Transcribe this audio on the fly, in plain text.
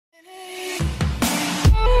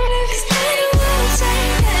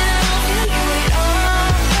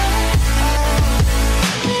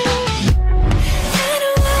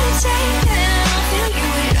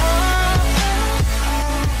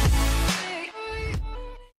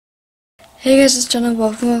Hey guys, it's Jenna.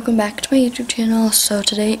 Welcome back to my YouTube channel. So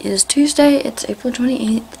today is Tuesday, it's April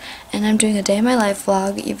 28th, and I'm doing a day in my life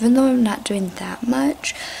vlog. Even though I'm not doing that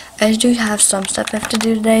much, I do have some stuff I have to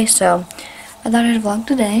do today, so I thought I'd vlog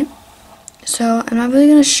today. So I'm not really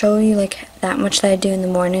going to show you like that much that I do in the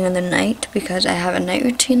morning and the night, because I have a night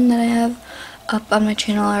routine that I have up on my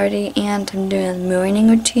channel already, and I'm doing a morning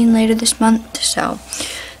routine later this month, so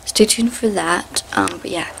stay tuned for that. But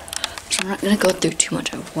yeah. So I'm not going to go through too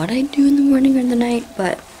much of what I do in the morning or in the night,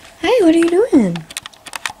 but hey, what are you doing?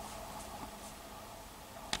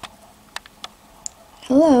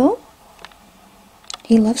 Hello?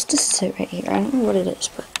 He loves to sit right here. I don't know what it is,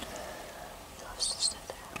 but he loves to sit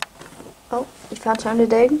there. Oh, you found time to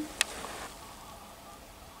dig?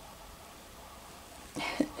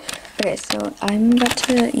 Okay, so I'm about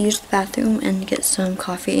to use the bathroom and get some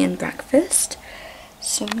coffee and breakfast.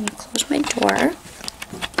 So I'm going to close my door.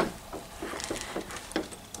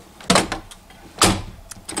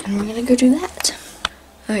 And we're gonna go do that.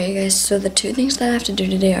 Alright you guys, so the two things that I have to do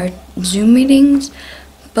today are Zoom meetings,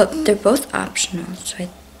 but they're both optional, so I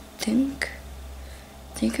think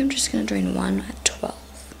I'm just gonna join one at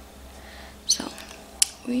 12. So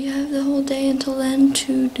we have the whole day until then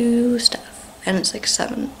to do stuff. And it's like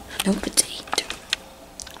 7. Nope, it's 8.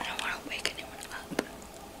 I don't wanna wake anyone up.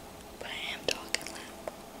 But I am talking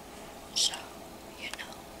loud. So, you know.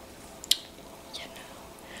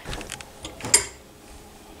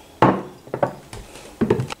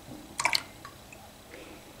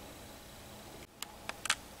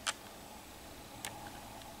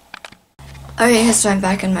 Alright, so I'm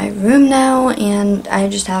back in my room now, and I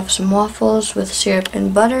just have some waffles with syrup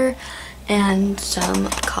and butter and some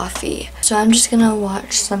coffee. So I'm just gonna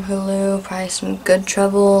watch some Hulu, probably some Good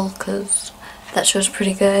Trouble, because that show's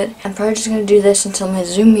pretty good. I'm probably just gonna do this until my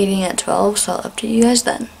Zoom meeting at 12, so I'll update you guys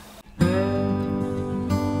then.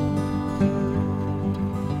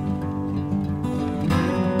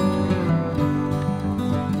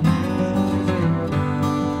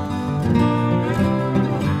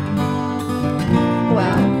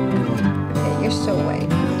 So white.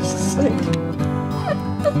 Just like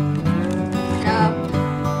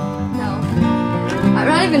no. I'm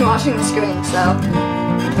not even watching the screen, so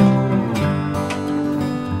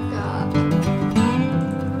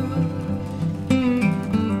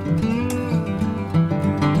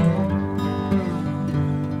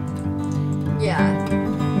yeah.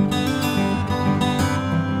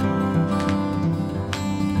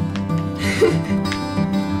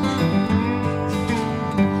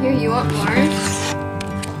 Here, you want more?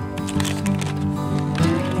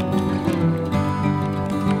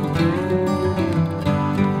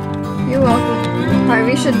 You're welcome.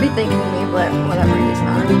 Harvey should be thanking me, but whatever, he's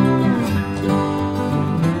not.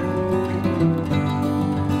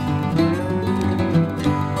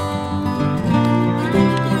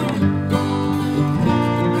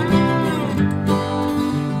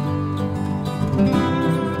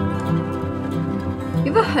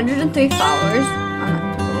 You have 103 followers.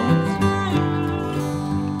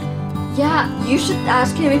 Yeah, you should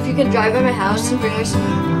ask him if you can drive by my house and bring me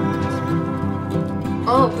some.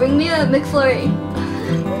 Oh, bring me a McFlurry.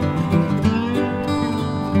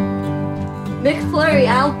 McFlurry,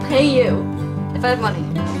 I'll pay you if I have money.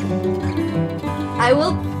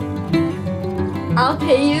 I'll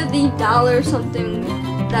pay you the $1 something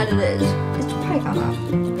that it is. It's probably gone up.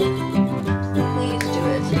 Please do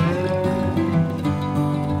it.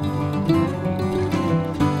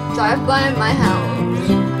 Drive by my house.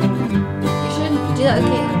 You should do that with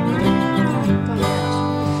Caitlin.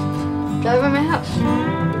 Drive by my house.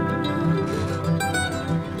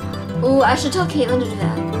 Ooh, I should tell Caitlin to do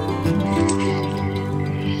that.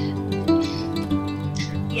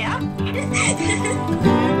 Yeah.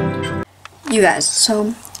 You guys,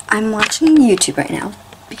 so I'm watching YouTube right now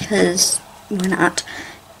because why not?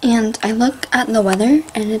 And I look at the weather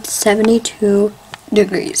and it's 72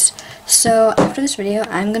 degrees. So after this video,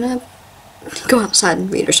 I'm gonna go outside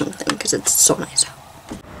and read or something because it's so nice out.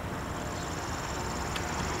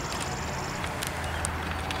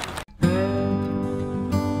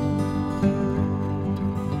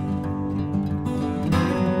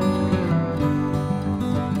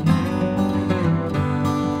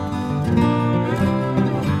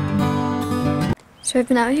 So I've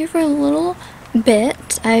been out here for a little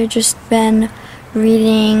bit. I've just been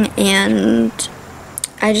reading, and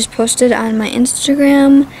I just posted on my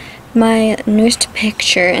Instagram my newest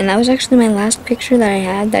picture, and that was actually my last picture that I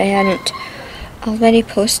hadn't already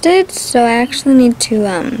posted, so I actually need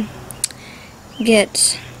to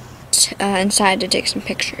get inside to take some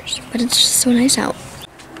pictures, but it's just so nice out.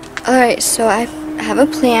 Alright, so I have a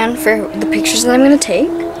plan for the pictures that I'm going to take.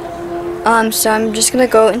 So I'm just gonna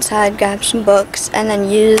go inside, grab some books, and then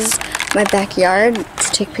use my backyard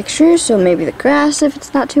to take pictures. So maybe the grass if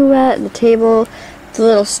it's not too wet, the table, the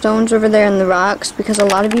little stones over there, and the rocks, because a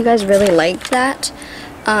lot of you guys really liked that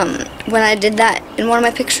when I did that in one of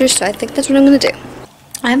my pictures. So I think that's what I'm gonna do.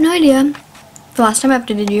 I have no idea. The last time I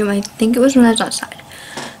updated you, I think it was when I was outside.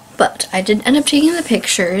 But I did end up taking the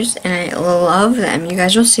pictures, and I love them. You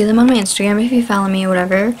guys will see them on my Instagram if you follow me or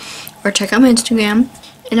whatever, or check out my Instagram.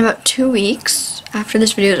 In about 2 weeks after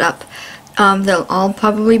this video is up, they'll all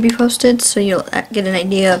probably be posted, so you'll get an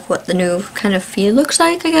idea of what the new kind of feed looks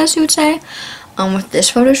like, I guess you would say, with this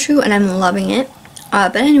photo shoot, and I'm loving it.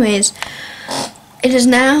 But anyways, it is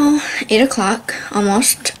now 8 o'clock,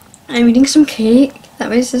 almost. I'm eating some cake that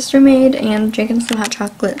my sister made and drinking some hot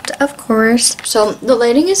chocolate, of course. So the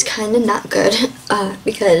lighting is kind of not good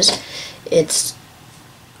because it's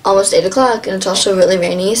almost 8 o'clock and it's also really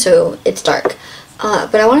rainy, so it's dark.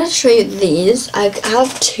 But I wanted to show you these. I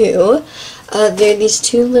have two. They're these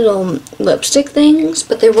two little lipstick things,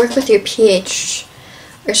 but they work with your pH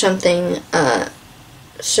or something,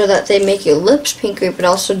 so that they make your lips pinker, but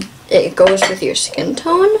also it goes with your skin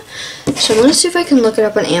tone. So I'm going to see if I can look it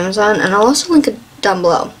up on Amazon, and I'll also link it down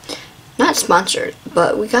below. Not sponsored,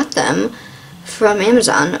 but we got them from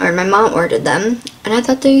Amazon, or my mom ordered them, and I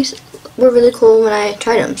thought these were really cool when I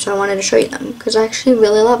tried them, so I wanted to show you them, because I actually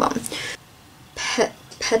really love them.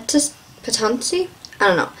 Petancy? I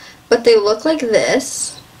don't know. But they look like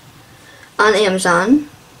this on Amazon.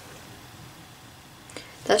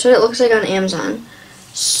 That's what it looks like on Amazon.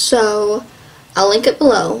 So I'll link it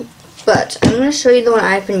below. But I'm going to show you the one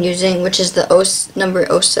I've been using, which is the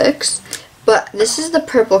number 06. But this is the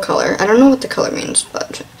purple color. I don't know what the color means,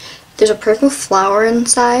 but there's a purple flower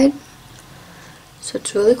inside. So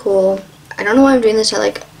it's really cool. I don't know why I'm doing this at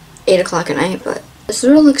like 8 o'clock at night, but this is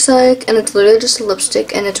what it looks like, and it's literally just a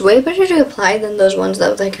lipstick, and it's way better to apply than those ones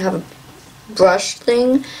that like have a brush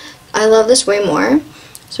thing. I love this way more.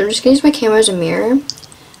 So I'm just going to use my camera as a mirror.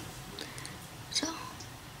 So.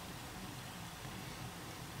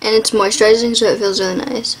 And it's moisturizing, so it feels really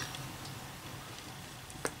nice.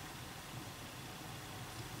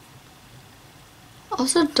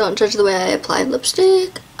 Also, don't judge the way I applied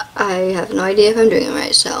lipstick. I have no idea if I'm doing it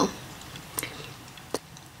right, so.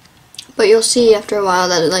 But you'll see after a while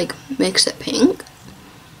that it like makes it pink.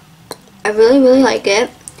 I really, really like it.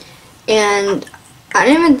 And I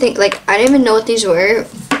didn't even think, like, I didn't even know what these were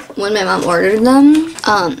when my mom ordered them.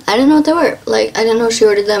 I didn't know what they were. Like, I didn't know she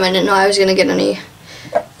ordered them. I didn't know I was going to get any.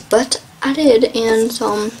 But I did, and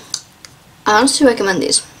so I honestly recommend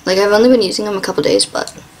these. Like, I've only been using them a couple days,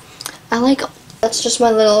 but I like them. That's just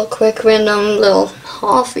my little quick random little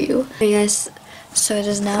haul for you. Hey guys, so it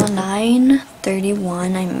is now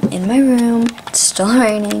 9:31. I'm in my room. It's still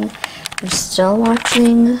raining. I'm still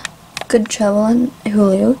watching Good Trouble on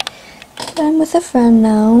Hulu. I'm with a friend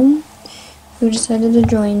now who decided to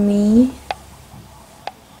join me.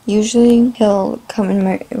 Usually he'll come in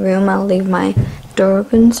my room. I'll leave my door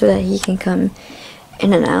open so that he can come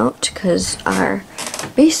in and out, because our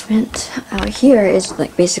basement out here is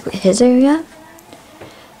like basically his area.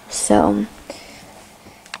 So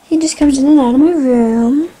he just comes in and out of my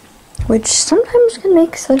room, which sometimes can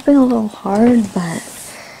make sleeping a little hard, but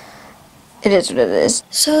it is what it is.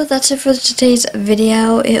 So that's it for today's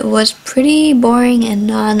video. It was pretty boring and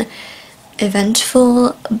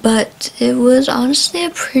non-eventful, but it was honestly a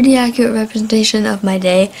pretty accurate representation of my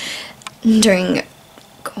day during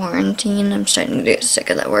quarantine. I'm starting to get sick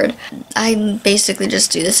of that word. I basically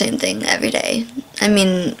just do the same thing every day. I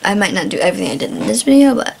mean, I might not do everything I did in this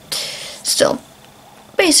video, but still,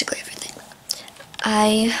 basically everything.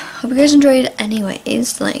 I hope you guys enjoyed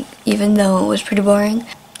anyways, like, even though it was pretty boring.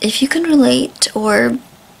 If you can relate or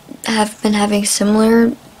have been having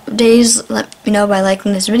similar days, let me know by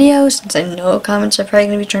liking this video, since I know comments are probably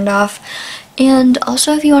going to be turned off. And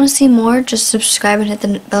also, if you want to see more, just subscribe and hit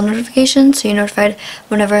the bell notification so you're notified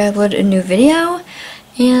whenever I upload a new video.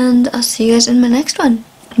 And I'll see you guys in my next one.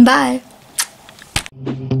 Bye!